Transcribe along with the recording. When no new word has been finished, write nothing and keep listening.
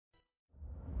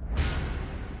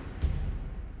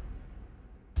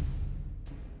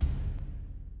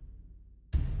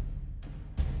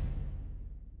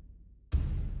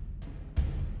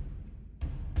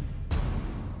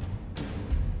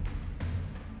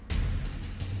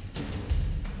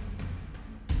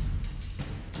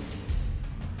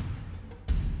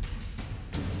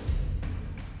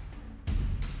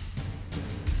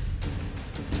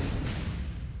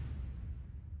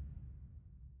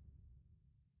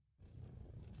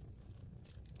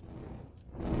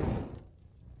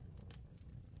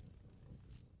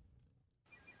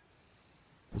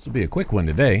This will be a quick one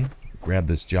today. Grab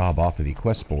this job off of the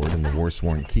quest board in the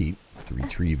Warsworn Keep to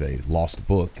retrieve a lost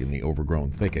book in the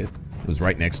Overgrown Thicket. It was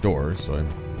right next door, so I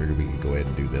figured we could go ahead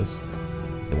and do this.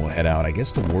 Then we'll head out, I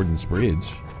guess, to Warden's Bridge.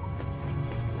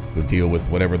 Go deal with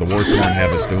whatever the Warsworn have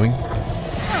us doing.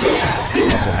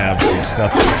 Also have some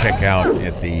stuff to check out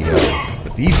at the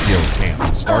Thieves Guild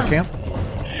camp, Star Camp.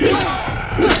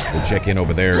 We'll check in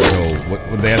over there. So what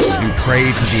do they ask us to do? Pray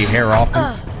to the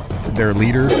Hierophant, their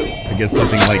leader. I guess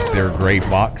something like their gray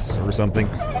fox or something.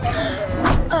 I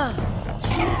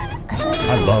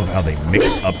love how they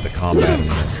mix up the combat in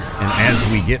this. And as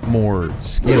we get more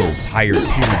skills, higher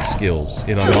tiered skills,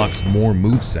 it unlocks more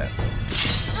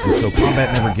movesets. And so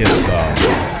combat never gets,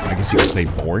 I guess you could say,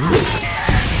 boring.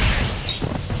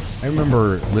 I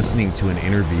remember listening to an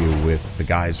interview with the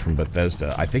guys from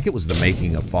Bethesda. I think it was the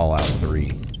making of Fallout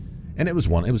 3. And it was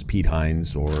Pete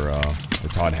Hines or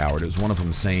Todd Howard. It was one of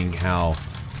them saying how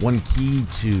one key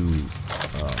to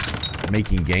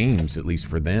making games, at least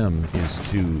for them, is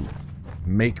to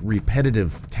make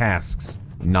repetitive tasks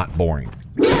not boring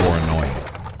or annoying.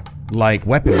 Like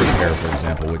weapon repair, for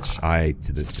example, which I,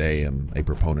 to this day, am a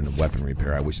proponent of weapon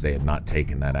repair. I wish they had not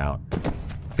taken that out.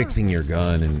 Fixing your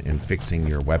gun and fixing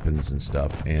your weapons and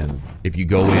stuff, and if you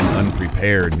go in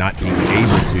unprepared, not being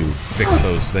able to fix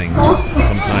those things,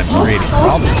 sometimes creating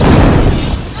problems,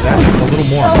 that's a little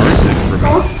more immersive for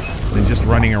me than just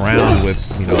running around with,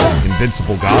 you know,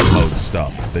 invincible god mode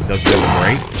stuff that doesn't ever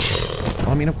break.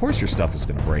 Well, I mean, of course your stuff is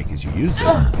going to break as you use it.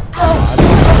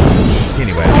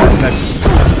 Anyway, that's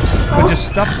just, but just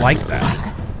stuff like that.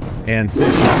 And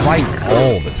since you fight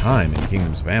all the time in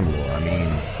Kingdoms of Amalur, I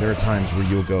mean, there are times where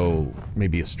you'll go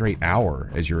maybe a straight hour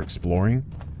as you're exploring,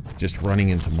 just running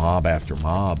into mob after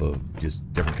mob of just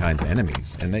different kinds of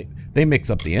enemies. And they mix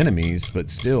up the enemies, but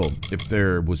still, if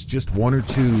there was just one or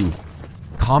two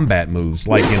combat moves,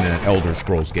 like in an Elder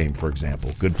Scrolls game, for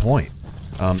example, good point.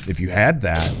 If you had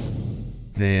that,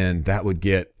 then that would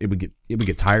get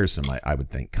tiresome, I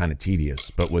would think, kind of tedious.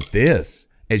 But with this,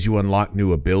 as you unlock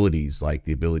new abilities, like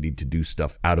the ability to do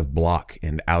stuff out of block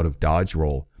and out of dodge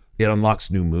roll, it unlocks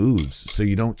new moves. So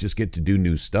you don't just get to do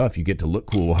new stuff, you get to look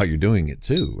cool while you're doing it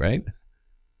too, right?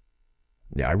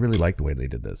 Yeah, I really like the way they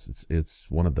did this. It's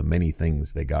one of the many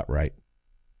things they got right.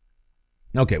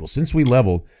 Okay, well, since we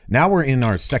leveled, now we're in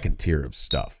our second tier of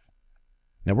stuff.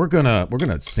 Now we're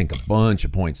gonna sink a bunch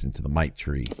of points into the might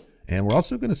tree, and we're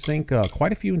also gonna sink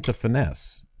quite a few into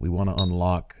finesse. We want to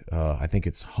unlock, I think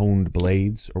it's honed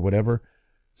blades or whatever.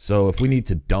 So if we need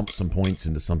to dump some points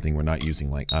into something we're not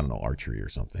using, like, I don't know, archery or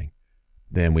something,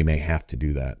 then we may have to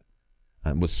do that.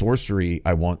 With sorcery,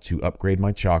 I want to upgrade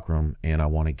my chakram, and I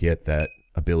want to get that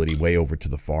ability way over to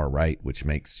the far right, which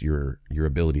makes your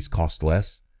abilities cost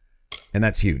less. And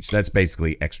that's huge. That's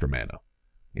basically extra mana.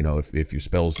 You know, if your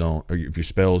spells don't, or if your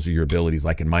spells or your abilities,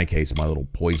 like in my case, my little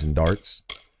poison darts,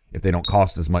 if they don't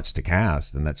cost as much to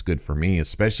cast, then that's good for me,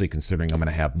 especially considering I'm going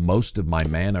to have most of my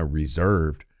mana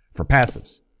reserved for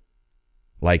passives.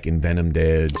 Like Envenomed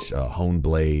Edge, Honed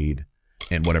Blade,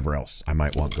 and whatever else I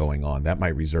might want going on. That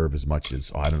might reserve as much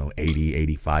as, I don't know,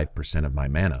 80-85% of my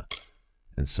mana.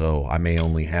 And so I may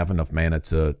only have enough mana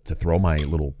to throw my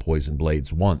little poison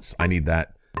blades once. I need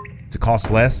that to cost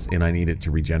less, and I need it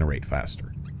to regenerate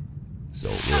faster. So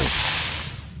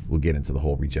we'll get into the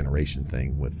whole regeneration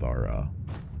thing with our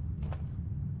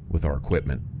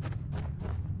equipment.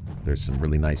 There's some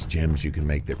really nice gems you can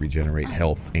make that regenerate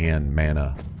health and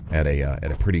mana at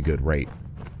a pretty good rate.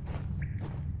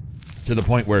 To the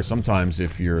point where sometimes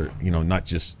if you're, you know, not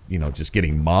just, you know, just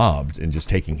getting mobbed and just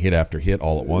taking hit after hit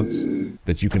all at once,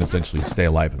 that you can essentially stay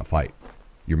alive in a fight.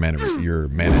 Your mana and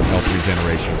health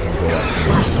regeneration can go up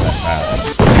just that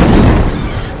fast.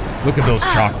 Look at those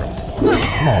chakra.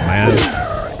 Come on, man.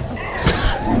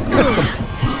 That's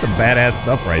some badass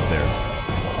stuff right there.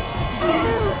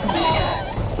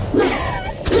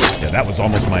 Yeah, that was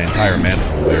almost my entire mana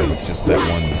pool there with just that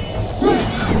one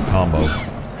little combo.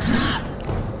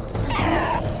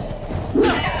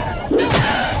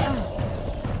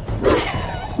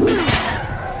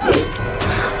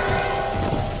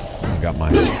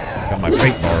 Got my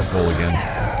fate bar full again.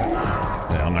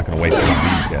 Yeah, I'm not gonna waste it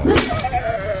on these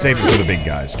guys. Save it for the big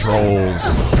guys. Trolls.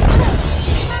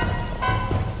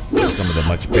 Some of the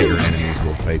much bigger enemies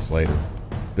we'll face later.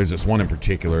 There's this one in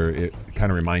particular, it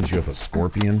kind of reminds you of a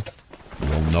scorpion.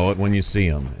 You'll know it when you see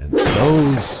them. And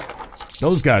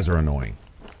those guys are annoying.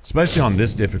 Especially on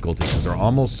this difficulty, because they're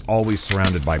almost always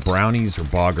surrounded by brownies or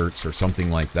boggarts or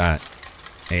something like that.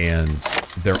 And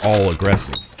they're all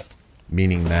aggressive.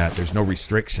 Meaning that there's no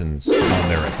restrictions on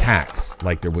their attacks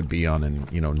like there would be on an,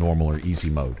 you know, normal or easy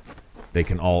mode. they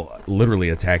can all literally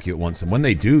attack you at once. And when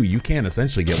they do, you can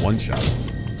essentially get one shot.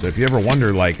 So if you ever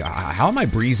wonder, like, how am I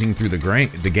breezing through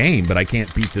the game, but I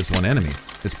can't beat this one enemy?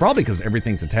 It's probably because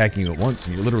everything's attacking you at once,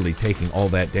 and you're literally taking all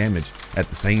that damage at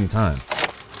the same time.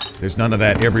 There's none of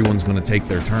that, everyone's going to take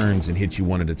their turns and hit you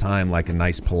one at a time like a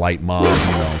nice, polite mob, you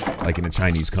know, like in a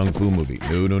Chinese kung fu movie.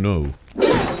 No, no, no.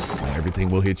 Everything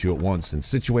will hit you at once. In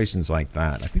situations like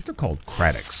that, I think they're called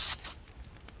Kratix.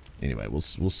 Anyway, we'll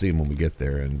see them when we get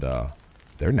there, and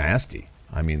they're nasty.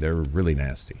 I mean, they're really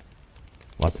nasty.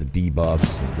 Lots of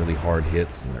debuffs and really hard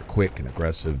hits, and they're quick and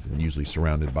aggressive, and usually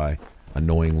surrounded by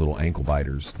annoying little ankle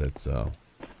biters that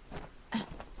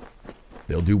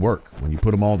they'll do work. When you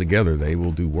put them all together, they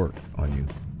will do work on you.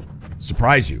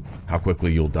 Surprise you how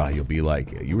quickly you'll die. You'll be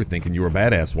like, you were thinking you were a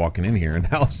badass walking in here,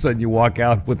 and all of a sudden you walk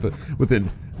out with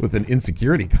an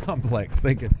insecurity complex,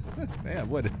 thinking, man,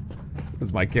 what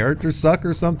does my character suck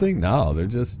or something? No, they're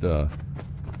just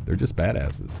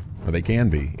badasses, or they can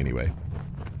be anyway.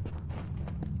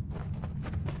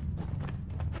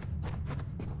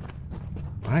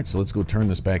 All right, so let's go turn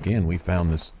this back in. We found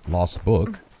this lost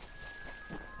book.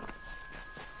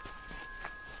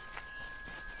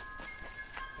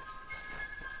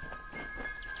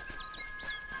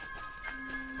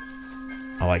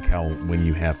 I like how when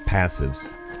you have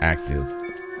passives active,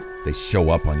 they show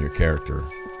up on your character.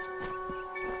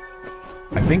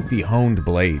 I think the honed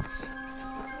blades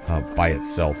by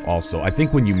itself also. I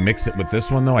think when you mix it with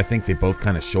this one, though, I think they both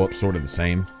kind of show up sort of the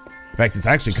same. In fact, it's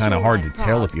actually kind of hard to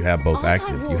tell if you have both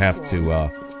active. You have to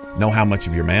know how much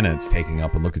of your mana it's taking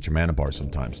up and look at your mana bar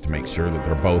sometimes to make sure that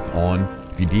they're both on.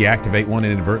 If you deactivate one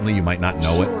inadvertently, you might not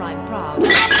know it.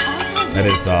 That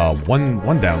is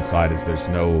one downside is there's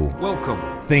no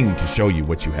thing to show you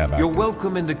what you have active. You're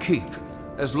welcome in the keep,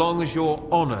 as long as your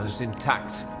honor's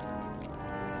intact.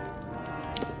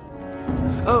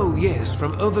 Oh yes,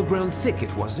 from Overgrown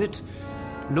Thicket, was it?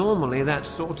 Normally that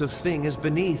sort of thing is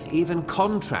beneath even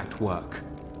contract work.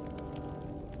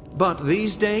 But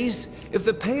these days, if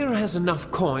the payer has enough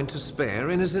coin to spare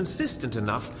and is insistent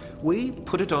enough, we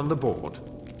put it on the board.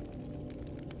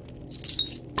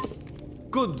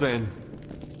 Good then.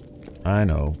 I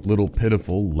know, little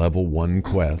pitiful level 1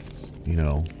 quests, you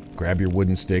know, grab your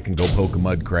wooden stick and go poke a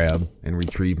mud crab and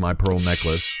retrieve my pearl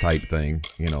necklace type thing,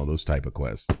 you know, those type of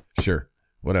quests. Sure,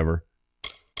 whatever.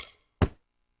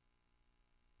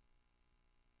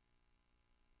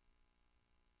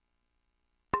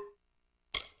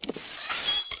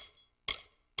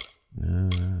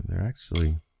 They're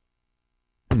actually...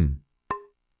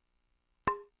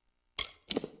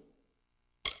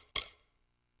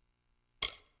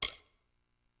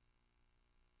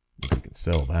 If we can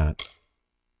sell that.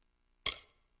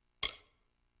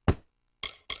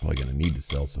 Probably gonna need to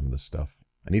sell some of this stuff.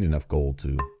 I need enough gold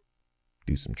to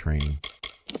do some training.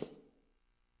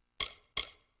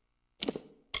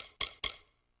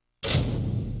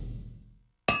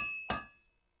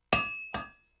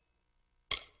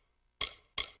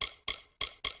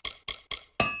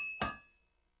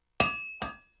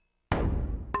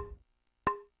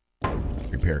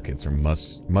 Repair kits are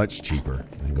much cheaper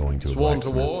than going to a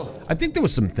blacksmith. I think there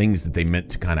was some things that they meant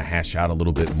to kind of hash out a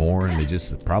little bit more, and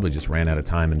they probably just ran out of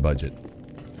time and budget.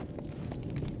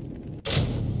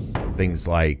 Things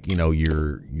like, you know,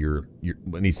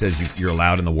 when he says you're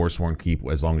allowed in the Warsworn keep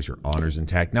as long as your honor's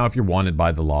intact. Now, if you're wanted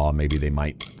by the law, maybe they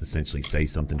might essentially say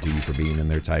something to you for being in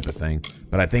there, type of thing.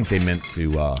 But I think they meant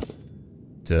to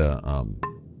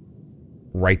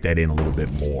write that in a little bit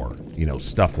more, you know,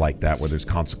 stuff like that where there's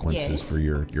consequences for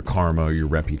your karma or your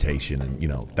reputation and, you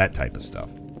know, that type of stuff.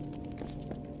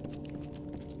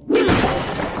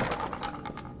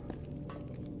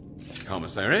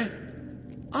 Commissary,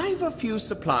 I've a few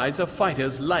supplies of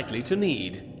fighters likely to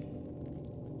need.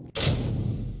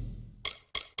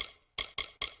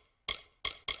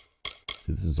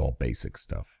 So this is all basic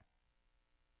stuff.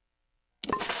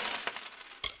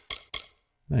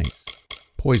 Nice.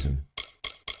 Poison.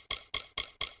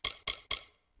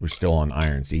 We're still on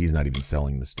iron. See, he's not even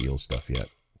selling the steel stuff yet,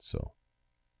 so.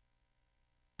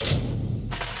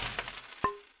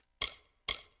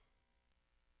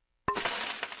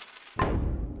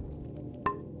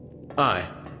 Aye.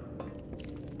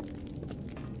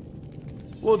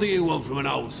 What do you want from an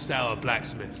old sour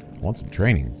blacksmith? I want some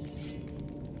training.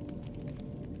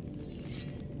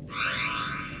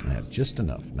 I have just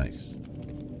enough. Nice.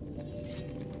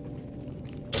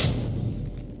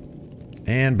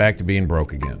 And back to being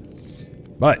broke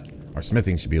again. But our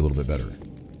smithing should be a little bit better.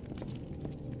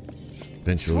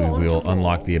 Eventually we'll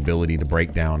unlock the ability to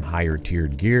break down higher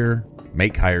tiered gear,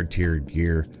 make higher tiered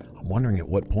gear. I'm wondering at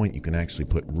what point you can actually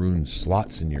put rune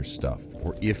slots in your stuff,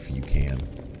 or if you can.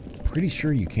 pretty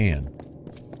sure you can.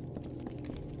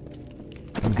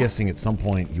 I'm guessing at some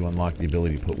point you unlock the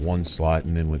ability to put one slot,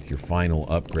 and then with your final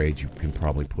upgrade, you can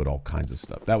probably put all kinds of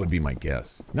stuff. That would be my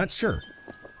guess. Not sure.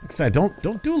 Like I said,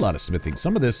 don't do a lot of smithing.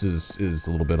 Some of this is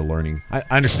a little bit of learning. I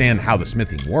understand how the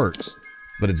smithing works,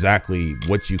 but exactly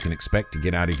what you can expect to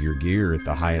get out of your gear at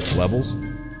the highest levels,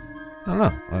 I don't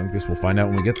know. I guess we'll find out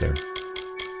when we get there.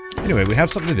 Anyway, we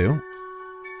have something to do.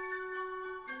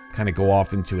 Kind of go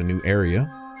off into a new area.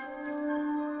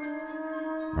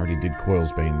 Already did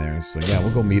Coil's Bane there, so yeah,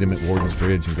 we'll go meet him at Warden's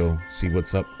Bridge and go see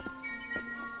what's up.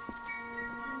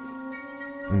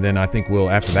 And then I think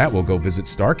after that, we'll go visit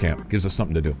Star Camp. Gives us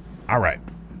something to do. All right.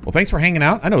 Well, thanks for hanging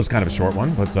out. I know it's kind of a short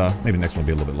one, but maybe the next one will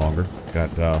be a little bit longer.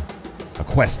 Got a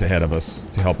quest ahead of us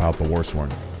to help out the Warsworn.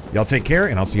 Y'all take care,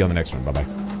 and I'll see you on the next one.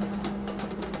 Bye-bye.